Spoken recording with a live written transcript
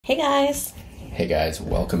Hey guys! Hey guys,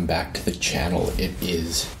 welcome back to the channel. It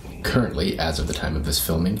is currently, as of the time of this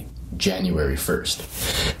filming, January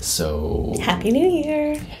 1st. So... Happy New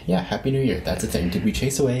Year! Yeah, Happy New Year. That's a thing. Did we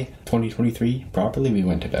chase away 2023 properly? We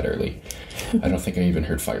went to bed early. I don't think I even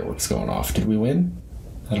heard fireworks going off. Did we win?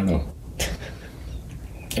 I don't know.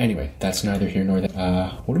 Anyway, that's neither here nor there.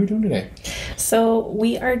 What are we doing today? So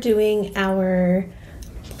we are doing our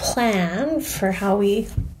plan for how we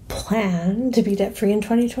plan to be debt-free in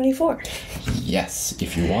 2024. Yes,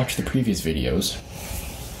 if you watch the previous videos,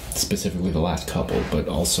 specifically the last couple, but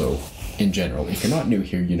also in general, if you're not new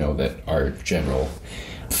here, you know that our general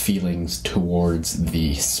feelings towards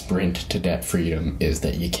the sprint to debt freedom is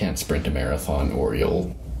that you can't sprint a marathon or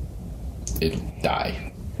it'll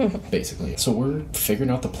die, basically. So we're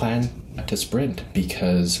figuring out the plan to sprint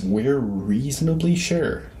because we're reasonably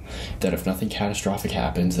sure that if nothing catastrophic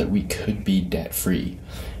happens, that we could be debt-free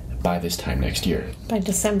by this time next year. By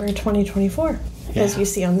December 2024, as you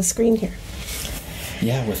see on the screen here.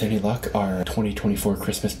 Yeah, with any luck, our 2024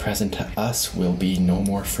 Christmas present to us will be no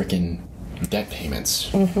more freaking debt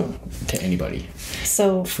payments to anybody.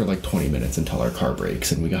 So for like 20 minutes until our car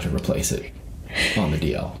breaks and we got to replace it on the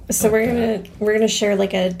DL. So we're gonna share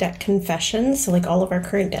like a debt confession, so like all of our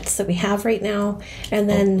current debts that we have right now, and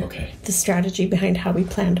then the strategy behind how we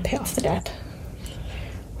plan to pay off the debt.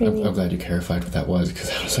 I'm glad you clarified what that was, because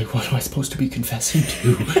I was like, what am I supposed to be confessing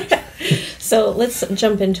to? So let's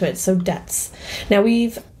jump into it. So debts. Now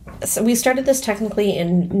we started this technically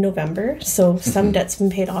in November, so some debts have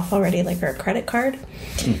been paid off already, like our credit card.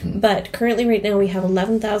 But currently right now we have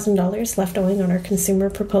 $11,000 left owing on our consumer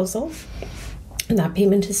proposal. And that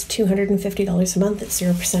payment is $250 a month at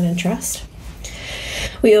 0% interest.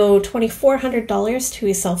 We owe $2,400 to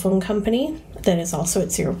a cell phone company that is also at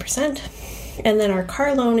 0%. And then our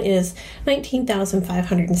car loan is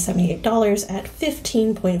 $19,578 at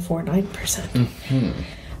 15.49%.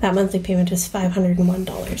 That monthly payment is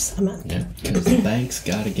 $501 a month. Yeah, because the bank's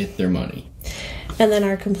got to get their money. And then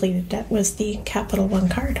our completed debt was the Capital One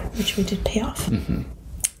card, which we did pay off.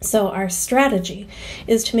 So our strategy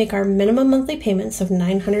is to make our minimum monthly payments of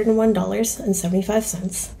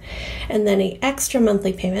 $901.75 and then an extra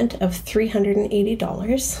monthly payment of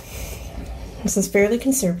 $380. This is fairly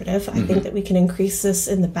conservative. I think that we can increase this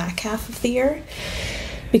in the back half of the year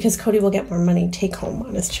because Cody will get more money take home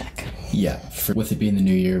on his check. Yeah, with it being the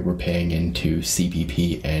new year, we're paying into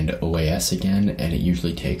CPP and OAS again, and it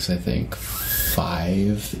usually takes, I think,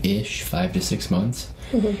 5 to 6 months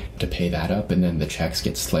to pay that up, and then the checks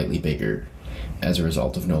get slightly bigger as a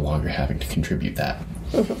result of no longer having to contribute that.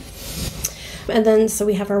 And then, so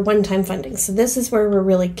we have our one-time funding. So this is where we're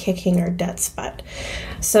really kicking our debt's butt.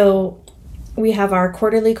 So we have our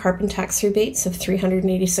quarterly carbon tax rebates of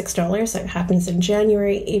 $386. That happens in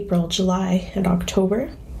January, April, July, and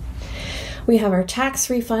October. We have our tax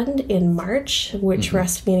refund in March, which we're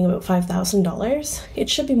estimating about $5,000. It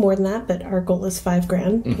should be more than that, but our goal is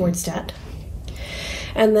 $5,000 towards debt.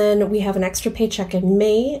 And then we have an extra paycheck in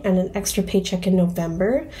May and an extra paycheck in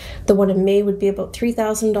November. The one in May would be about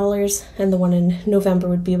 $3,000, and the one in November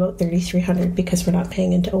would be about $3,300 because we're not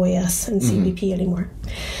paying into OAS and CBP anymore.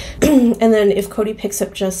 And then if Cody picks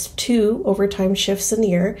up just 2 overtime shifts in the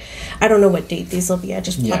year, I don't know what date these will be. I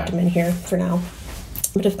just plucked them in here for now.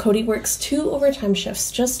 But if Cody works 2 overtime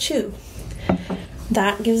shifts, just 2,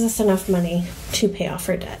 that gives us enough money to pay off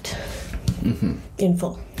our debt in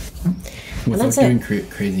full. Without doing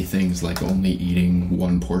crazy things like only eating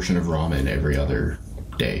 1 portion of ramen every other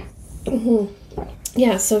day.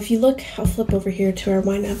 Yeah, so if you look, I'll flip over here to our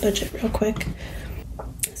YNAB budget real quick.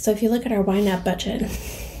 So if you look at our YNAB budget,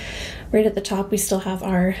 right at the top we still have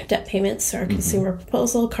our debt payments, our consumer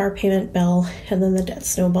proposal, car payment, bill, and then the debt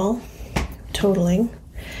snowball, totaling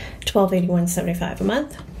 $1,281.75 a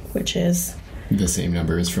month, which is the same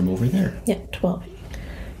number as from over there. Yeah,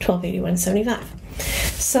 $1,281.75.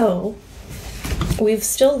 So we've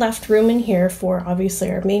still left room in here for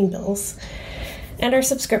obviously our main bills and our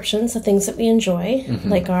subscriptions, the things that we enjoy,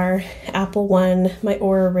 like our Apple One, my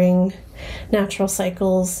Oura Ring, Natural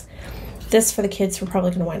Cycles. This for the kids we're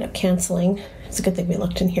probably going to wind up canceling. It's a good thing we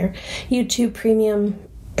looked in here. YouTube Premium,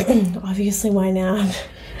 obviously YNAB.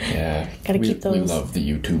 Yeah, gotta keep those. We love the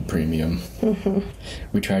YouTube Premium.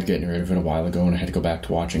 We tried getting rid of it a while ago and I had to go back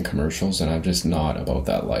to watching commercials, and I'm just not about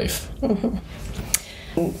that life.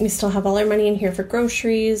 We still have all our money in here for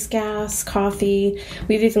groceries, gas, coffee.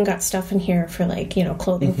 We've even got stuff in here for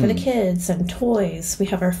clothing for the kids and toys. We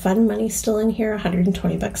have our fun money still in here,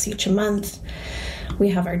 $120 each a month. We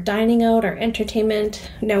have our dining out, our entertainment.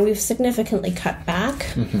 Now we've significantly cut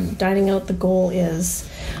back. Dining out, the goal is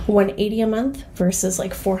 $180 a month versus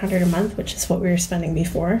like $400 a month, which is what we were spending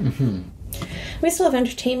before. We still have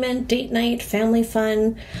entertainment, date night, family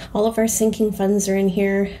fun. All of our sinking funds are in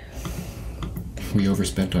here. We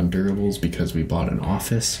overspent on durables because we bought an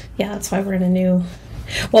office. Yeah, that's why we're in a new...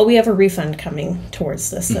 Well, we have a refund coming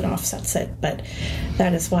towards this that offsets it, but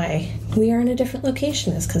that is why we are in a different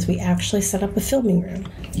location, is because we actually set up a filming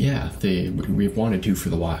room. Yeah, we've wanted to for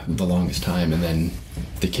the longest time, and then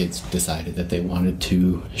the kids decided that they wanted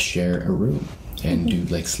to share a room and do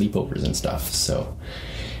like sleepovers and stuff, so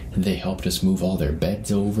they helped us move all their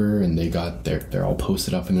beds over, and they're all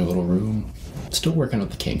posted up in their little room. Still working out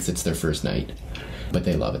the kinks. It's their first night, but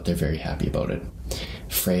they love it. They're very happy about it.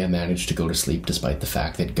 Freya managed to go to sleep despite the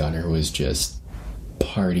fact that Gunnar was just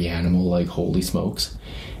party animal like holy smokes.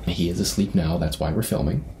 He is asleep now. That's why we're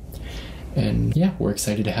filming. And yeah, we're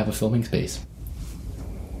excited to have a filming space.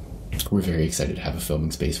 We're very excited to have a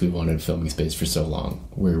filming space. We wanted a filming space for so long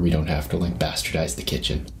where we don't have to like bastardize the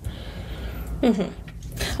kitchen.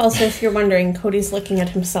 Also, if you're wondering, Cody's looking at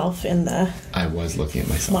himself in the... I was looking at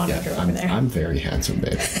myself. Monitor over there. I'm very handsome,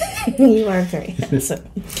 babe. You are very handsome.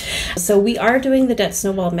 So we are doing the debt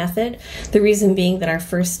snowball method. The reason being that our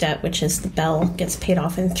first debt, which is the bell, gets paid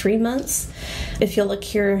off in 3 months. If you look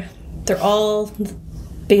here, they're all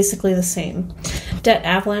basically the same. Debt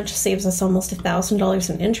avalanche saves us almost $1,000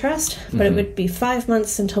 in interest, but it would be 5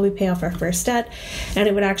 months until we pay off our first debt, and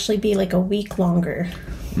it would actually be like a week longer.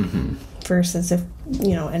 Versus if,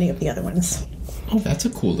 any of the other ones. Oh, that's a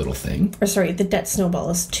cool little thing. Or sorry, the debt snowball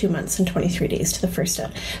is 2 months and 23 days to the first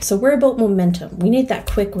debt. So we're about momentum. We need that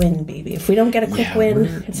quick win, baby. If we don't get a quick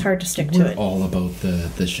win, it's hard to stick to it. We're all about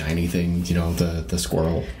the shiny things, the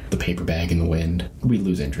squirrel, the paper bag in the wind. We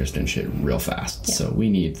lose interest in shit real fast. Yeah. So we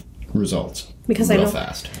need results real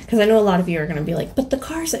fast. Because I know a lot of you are going to be like, but the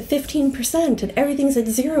car's at 15% and everything's at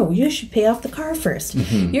 0. You should pay off the car first.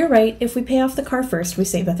 You're right. If we pay off the car first, we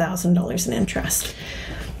save $1,000 in interest.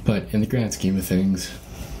 But in the grand scheme of things,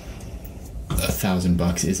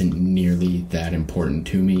 $1,000 isn't nearly that important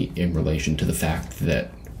to me in relation to the fact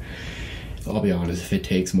that, I'll be honest, if it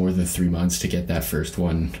takes more than 3 months to get that first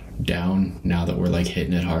one down, now that we're like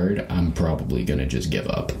hitting it hard, I'm probably going to just give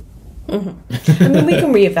up. I mean, we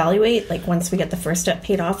can reevaluate, like, once we get the first step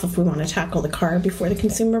paid off, if we want to tackle the car before the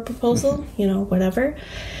consumer proposal, whatever.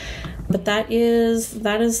 But that is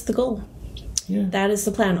the goal. Yeah. That is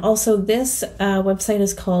the plan. Also, this website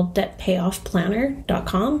is called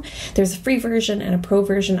debtpayoffplanner.com. There's a free version and a pro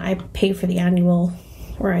version. I pay for the annual,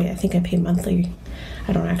 or I think I pay monthly.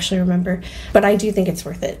 I don't actually remember. But I do think it's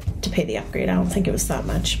worth it to pay the upgrade. I don't think it was that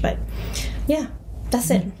much. But yeah,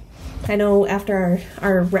 that's it. I know after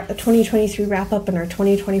our 2023 wrap-up and our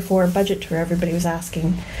 2024 budget tour, everybody was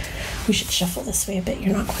asking, we should shuffle this way a bit.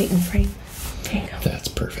 You're not quite in frame. There you go. That's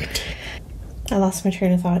perfect. I lost my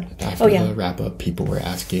train of thought. After the wrap-up, people were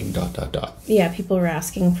asking ... Yeah, people were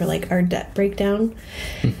asking for, like, our debt breakdown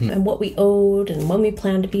and what we owed and when we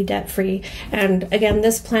plan to be debt-free. And, again,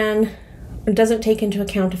 this plan doesn't take into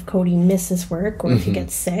account if Cody misses work or if he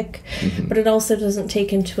gets sick, but it also doesn't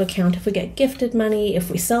take into account if we get gifted money, if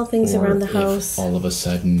we sell things around the house. All of a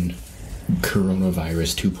sudden,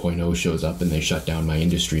 coronavirus 2.0 shows up and they shut down my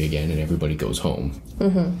industry again and everybody goes home.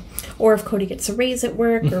 Or if Cody gets a raise at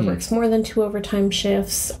work or works more than 2 overtime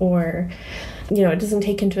shifts, or it doesn't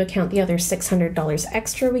take into account the other $600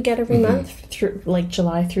 extra we get every month through like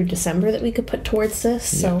July through December that we could put towards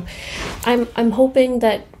this. So I'm hoping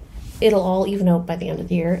that it'll all even out by the end of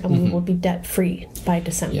the year and we will be debt free by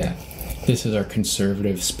December. Yeah. This is our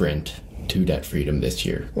conservative sprint to debt freedom this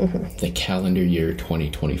year. The calendar year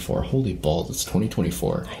 2024. Holy balls, it's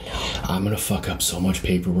 2024. I know. I'm gonna fuck up so much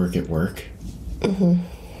paperwork at work.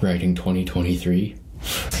 Writing 2023.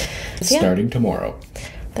 Starting tomorrow.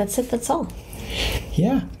 That's it, that's all.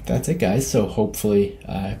 Yeah, that's it, guys. So hopefully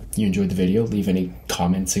you enjoyed the video. Leave any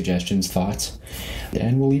comments, suggestions, thoughts,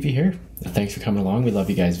 and we'll leave you here. Thanks for coming along. We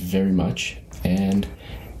love you guys very much. And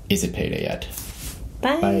is it payday yet?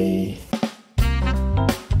 Bye. Bye.